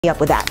up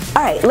with that.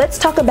 All right, let's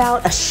talk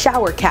about a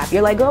shower cap.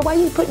 You're like, girl, why are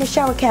you putting a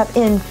shower cap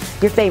in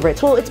your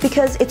favorites? Well, it's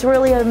because it's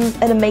really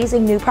an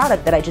amazing new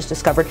product that I just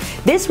discovered.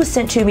 This was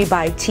sent to me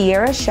by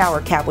TIARA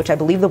Shower Cap, which I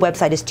believe the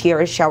website is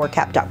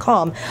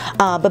tiarashowercap.com.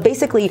 But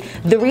basically,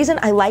 the reason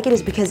I like it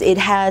is because it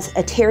has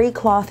a terry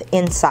cloth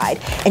inside,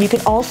 and you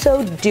can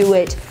also do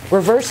it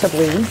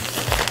reversibly.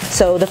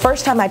 So the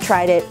first time I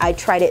tried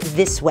it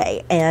this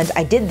way, and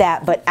I did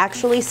that, but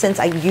actually since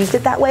I used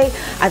it that way,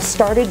 I've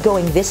started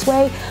going this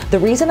way. The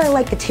reason I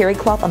like the terry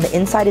cloth on the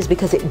inside is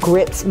because it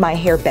grips my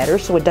hair better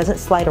so it doesn't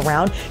slide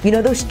around. You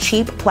know those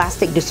cheap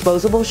plastic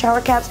disposable shower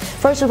caps?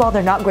 First of all,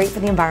 they're not great for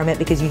the environment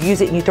because you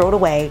use it and you throw it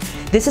away.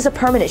 This is a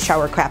permanent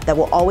shower cap that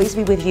will always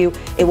be with you.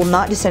 It will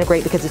not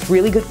disintegrate because it's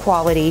really good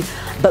quality.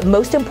 But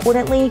most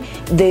importantly,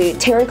 the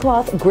terry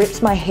cloth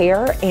grips my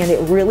hair and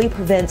it really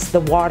prevents the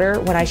water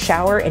when I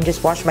shower and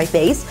just wash my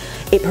face.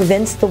 It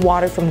prevents the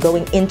water from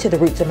going into the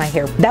roots of my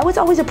hair. That was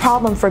always a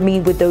problem for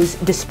me with those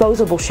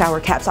disposable shower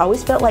caps. I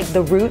always felt like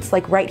the roots,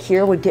 like right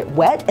here, would get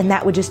wet, and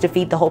that would just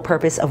defeat the whole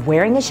purpose of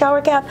wearing a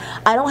shower cap.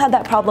 I don't have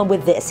that problem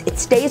with this. It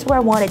stays where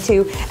I want it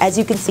to. As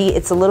you can see,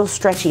 it's a little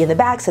stretchy in the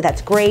back, so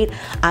that's great.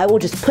 I will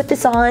just put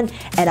this on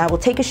and I will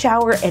take a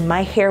shower and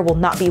my hair will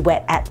not be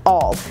wet at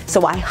all.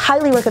 So I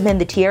highly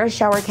recommend the TIARA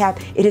shower cap.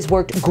 It has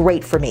worked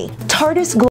great for me. Tardis